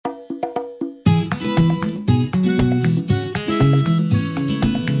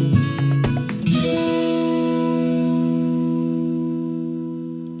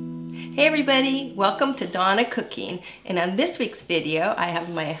everybody, welcome to Dawn of Cooking. And on this week's video I have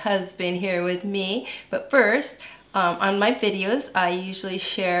my husband here with me. But first, on my videos I usually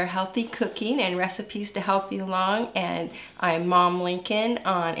share healthy cooking and recipes to help you along, and I'm Mom Lincoln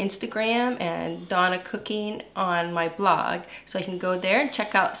on Instagram and Dawn of Cooking on my blog, so you can go there and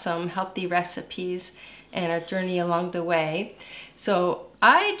check out some healthy recipes and a journey along the way. So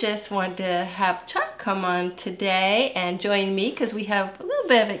I just wanted to have Chuck come on today and join me because we have a little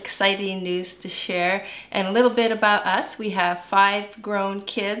bit of exciting news to share and a little bit about us. We have 5 grown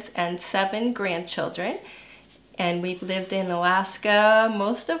kids and 7 grandchildren, and we've lived in Alaska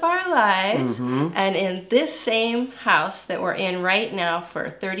most of our lives, and in this same house that we're in right now for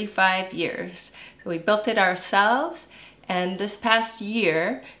 35 years. So we built it ourselves. And this past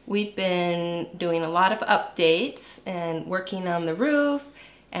year, we've been doing a lot of updates and working on the roof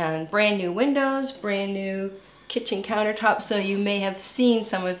and brand new windows, brand new kitchen countertops. So you may have seen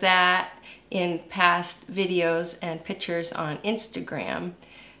some of that in past videos and pictures on Instagram.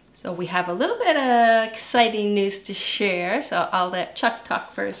 So we have a little bit of exciting news to share. So I'll let Chuck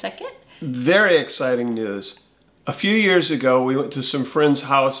talk for a second. Very exciting news. A few years ago, we went to some friend's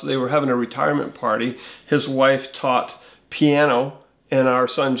house. They were having a retirement party. His wife taught piano, and our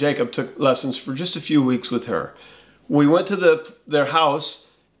son Jacob took lessons for just a few weeks with her. We went to their house,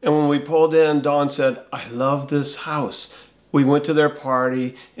 and when we pulled in, Dawn said, "I love this house." We went to their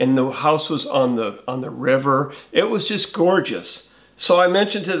party, and the house was on the river. It was just gorgeous. So I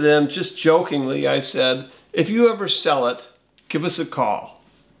mentioned to them, just jokingly, I said, "If you ever sell it, give us a call."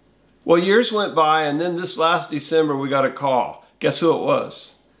 Well, years went by, and then this last December we got a call. Guess who it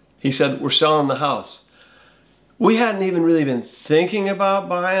was? He said, "We're selling the house." We hadn't even really been thinking about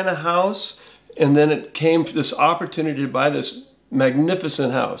buying a house, and then it came to this opportunity to buy this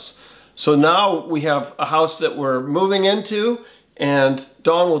magnificent house. So now we have a house that we're moving into, and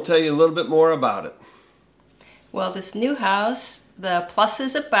Dawn will tell you a little bit more about it. Well, this new house, the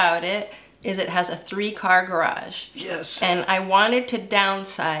pluses about it is it has a 3-car garage. Yes. And I wanted to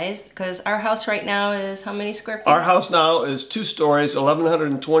downsize because our house right now is how many square feet? Our house now is 2 stories,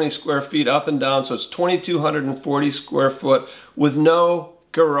 1,120 square feet up and down, so it's 2,240 square foot with no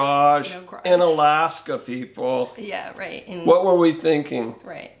garage, in Alaska, people. Yeah, right. And what were we thinking?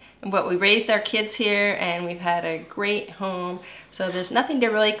 Right. But we raised our kids here and we've had a great home, so there's nothing to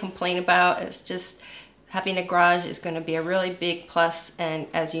really complain about. It's just having a garage is going to be a really big plus. And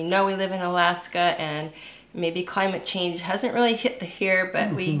as you know, we live in Alaska, and maybe climate change hasn't really hit here,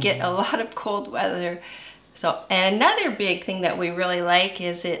 but we get a lot of cold weather. So, and another big thing that we really like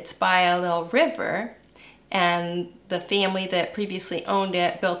is it's by a little river, and the family that previously owned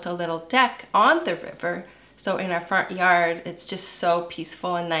it built a little deck on the river. So in our front yard, it's just so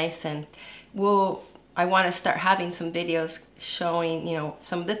peaceful and nice. And I want to start having some videos showing, you know,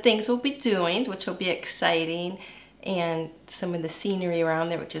 some of the things we'll be doing, which will be exciting, and some of the scenery around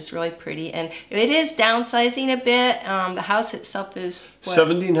there, which is really pretty. And it is downsizing a bit. The house itself is what?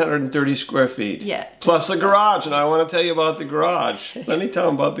 1,730 square feet. Yeah. Plus a garage, and I want to tell you about the garage. Let me tell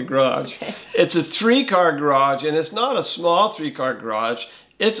them about the garage. Okay. It's a 3-car garage, and it's not a small 3-car garage.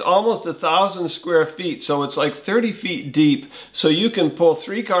 It's almost 1,000 square feet, so it's like 30 feet deep. So you can pull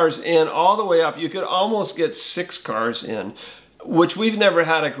 3 cars in all the way up. You could almost get 6 cars in, which we've never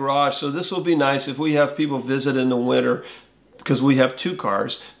had a garage. So this will be nice if we have people visit in the winter, because we have 2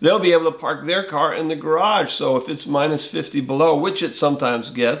 cars. They'll be able to park their car in the garage. So if it's minus 50 below, which it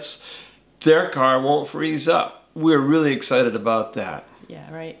sometimes gets, their car won't freeze up. We're really excited about that.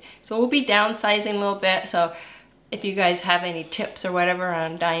 Yeah, right. So we'll be downsizing a little bit. So if you guys have any tips or whatever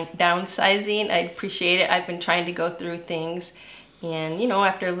on downsizing, I'd appreciate it. I've been trying to go through things, and you know,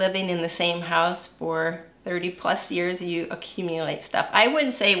 after living in the same house for 30+ years, you accumulate stuff. I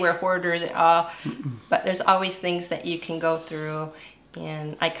wouldn't say we're hoarders at all, but there's always things that you can go through,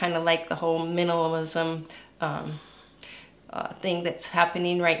 and I kind of like the whole minimalism thing that's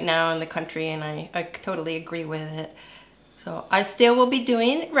happening right now in the country, and I totally agree with it. So I still will be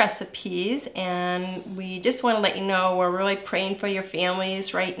doing recipes, and we just want to let you know we're really praying for your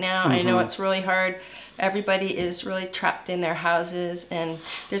families right now. I know it's really hard. Everybody is really trapped in their houses, and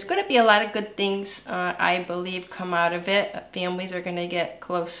there's going to be a lot of good things, I believe, come out of it. Families are going to get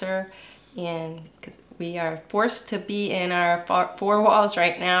closer, and because we are forced to be in our 4 walls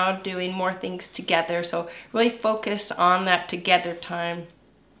right now doing more things together. So really focus on that together time,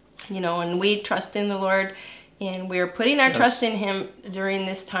 you know, and we trust in the Lord. And we're putting our trust in Him during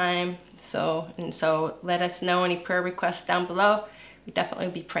this time. So let us know any prayer requests down below. we definitely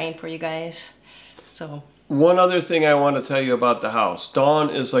be praying for you guys. So. One other thing I want to tell you about the house. Dawn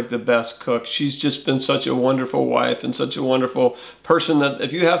is like the best cook. She's just been such a wonderful wife and such a wonderful person that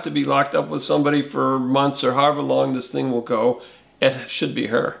if you have to be locked up with somebody for months or however long this thing will go, it should be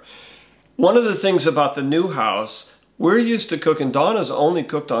her. One of the things about the new house, we're used to cooking. Dawn has only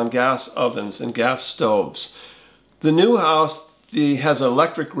cooked on gas ovens and gas stoves. The new house has an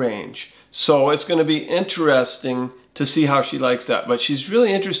electric range, so it's going to be interesting to see how she likes that, but she's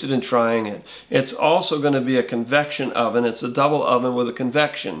really interested in trying it. It's also going to be a convection oven. It's a double oven with a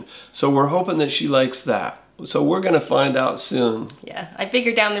convection, so we're hoping that she likes that. So we're going to find out soon. Yeah, I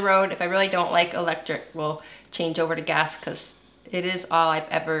figured down the road, if I really don't like electric, we'll change over to gas, because it is all I've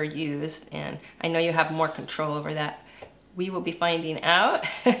ever used, and I know you have more control over that. We will be finding out.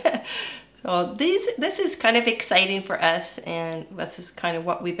 So this is kind of exciting for us, and this is kind of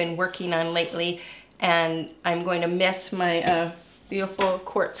what we've been working on lately. And I'm going to miss my beautiful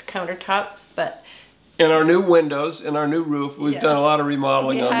quartz countertops, but and our new windows and our new roof. We've done a lot of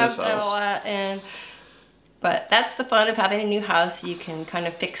remodeling on this house. We have done a lot, but that's the fun of having a new house. You can kind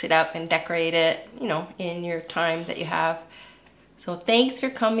of fix it up and decorate it, you know, in your time that you have. So thanks for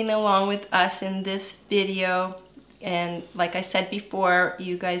coming along with us in this video. And like I said before,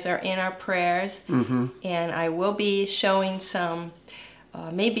 you guys are in our prayers. And I will be showing some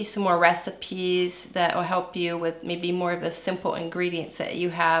maybe some more recipes that will help you with maybe more of the simple ingredients that you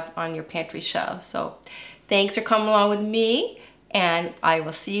have on your pantry shelf. So thanks for coming along with me, and I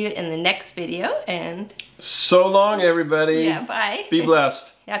will see you in the next video. And so long, everybody. Yeah, bye. Be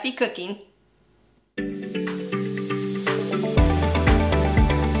blessed. Happy cooking.